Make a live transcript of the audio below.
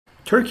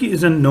Turkey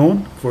isn't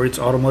known for its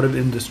automotive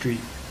industry,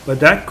 but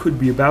that could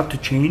be about to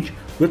change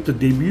with the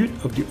debut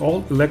of the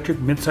all-electric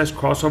midsize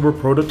crossover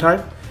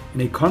prototype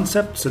and a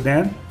concept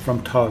sedan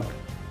from TOGG,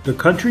 the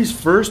country's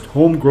first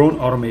homegrown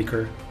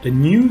automaker. The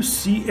new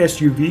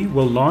C-SUV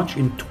will launch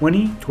in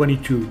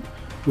 2022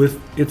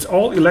 with its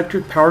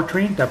all-electric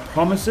powertrain that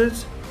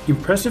promises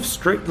impressive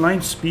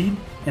straight-line speed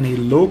and a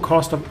low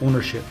cost of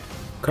ownership.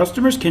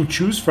 Customers can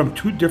choose from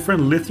two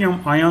different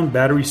lithium-ion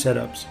battery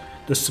setups.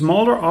 The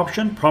smaller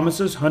option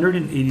promises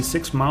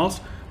 186 miles,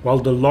 while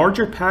the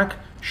larger pack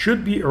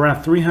should be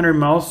around 300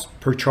 miles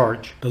per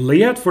charge. The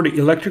layout for the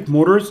electric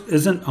motors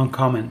isn't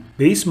uncommon.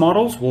 Base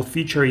models will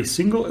feature a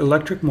single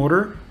electric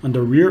motor on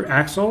the rear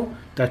axle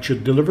that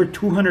should deliver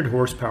 200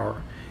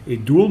 horsepower. A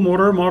dual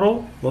motor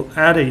model will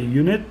add a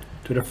unit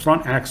to the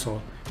front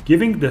axle,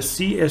 giving the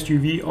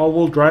C-SUV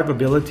all-wheel drive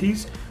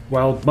abilities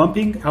while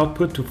bumping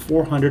output to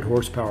 400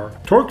 horsepower.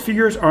 Torque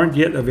figures aren't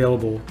yet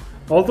available,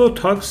 although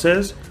TOGG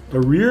says the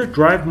rear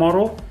drive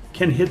model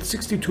can hit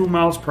 62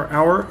 miles per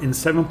hour in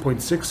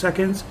 7.6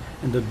 seconds,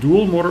 and the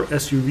dual motor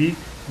SUV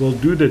will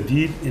do the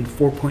deed in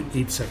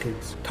 4.8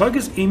 seconds. TOGG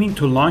is aiming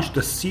to launch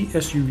the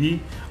C-SUV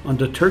on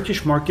the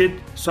Turkish market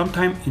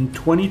sometime in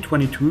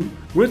 2022,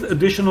 with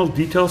additional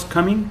details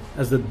coming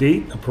as the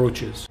date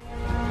approaches.